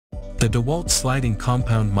The DEWALT sliding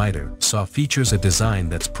compound miter saw features a design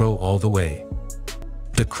that's pro all the way.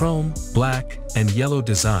 The chrome, black, and yellow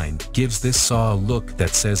design gives this saw a look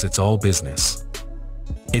that says it's all business.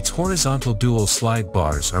 Its horizontal dual slide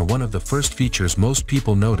bars are one of the first features most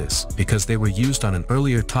people notice because they were used on an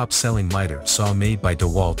earlier top-selling miter saw made by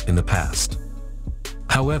DEWALT in the past.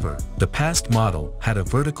 However, the past model had a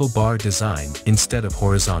vertical bar design instead of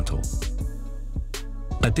horizontal.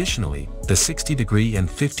 Additionally, the 60-degree and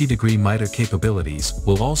 50-degree miter capabilities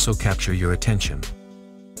will also capture your attention.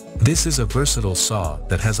 This is a versatile saw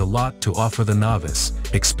that has a lot to offer the novice,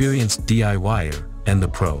 experienced DIYer, and the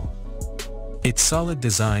pro. Its solid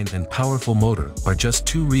design and powerful motor are just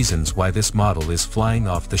two reasons why this model is flying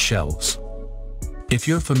off the shelves. If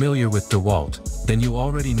you're familiar with DEWALT, then you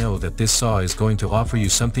already know that this saw is going to offer you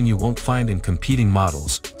something you won't find in competing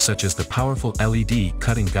models, such as the powerful LED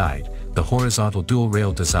cutting guide, the horizontal dual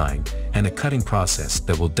rail design, and a cutting process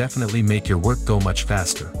that will definitely make your work go much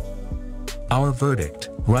faster. Our verdict,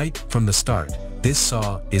 right from the start, this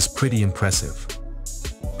saw is pretty impressive.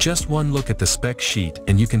 Just one look at the spec sheet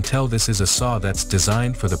and you can tell this is a saw that's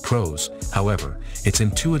designed for the pros. However, its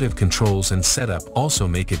intuitive controls and setup also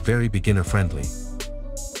make it very beginner-friendly.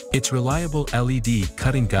 Its reliable LED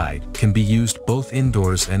cutting guide can be used both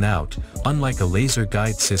indoors and out, unlike a laser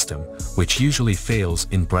guide system, which usually fails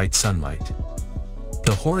in bright sunlight.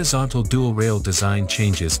 The horizontal dual rail design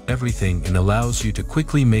changes everything and allows you to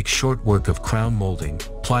quickly make short work of crown molding,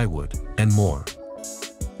 plywood, and more.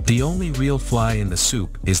 The only real fly in the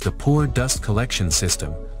soup is the poor dust collection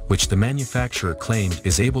system, which the manufacturer claimed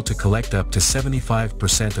is able to collect up to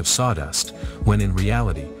 75% of sawdust, when in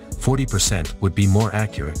reality, 40% would be more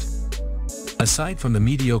accurate. Aside from the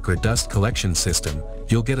mediocre dust collection system,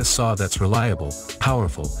 you'll get a saw that's reliable,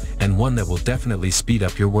 powerful, and one that will definitely speed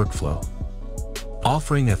up your workflow.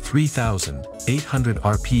 Offering a 3,800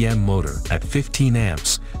 RPM motor at 15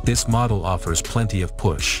 amps, this model offers plenty of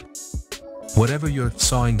push. Whatever you're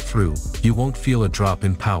sawing through, you won't feel a drop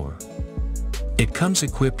in power. It comes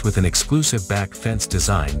equipped with an exclusive back fence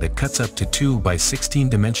design that cuts up to 2 by 16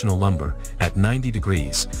 dimensional lumber at 90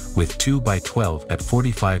 degrees, with 2 by 12 at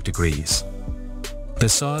 45 degrees. The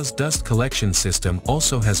saw's dust collection system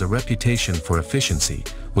also has a reputation for efficiency,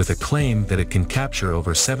 with a claim that it can capture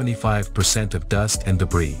over 75% of dust and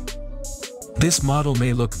debris. This model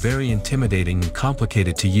may look very intimidating and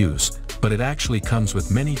complicated to use, but it actually comes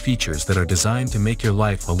with many features that are designed to make your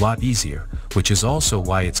life a lot easier, which is also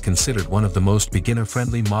why it's considered one of the most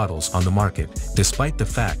beginner-friendly models on the market, despite the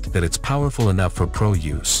fact that it's powerful enough for pro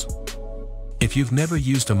use. If you've never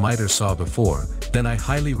used a miter saw before, then I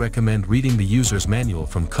highly recommend reading the user's manual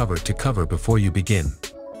from cover to cover before you begin.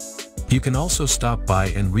 You can also stop by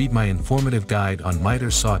and read my informative guide on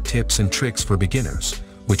miter saw tips and tricks for beginners,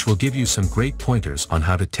 which will give you some great pointers on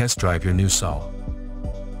how to test drive your new saw.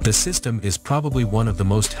 The system is probably one of the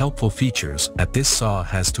most helpful features that this saw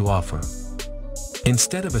has to offer.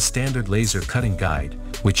 Instead of a standard laser cutting guide,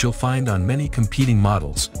 which you'll find on many competing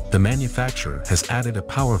models, the manufacturer has added a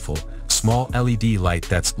powerful, small LED light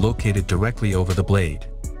that's located directly over the blade.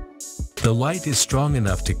 The light is strong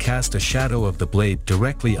enough to cast a shadow of the blade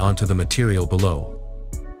directly onto the material below.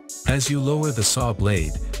 As you lower the saw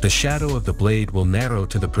blade, the shadow of the blade will narrow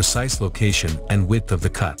to the precise location and width of the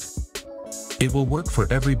cut. It will work for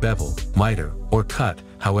every bevel, miter, or cut.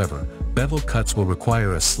 However, bevel cuts will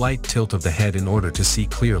require a slight tilt of the head in order to see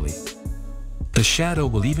clearly. The shadow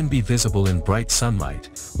will even be visible in bright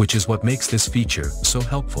sunlight, which is what makes this feature so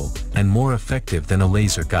helpful and more effective than a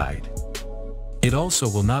laser guide. It also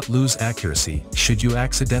will not lose accuracy should you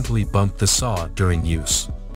accidentally bump the saw during use.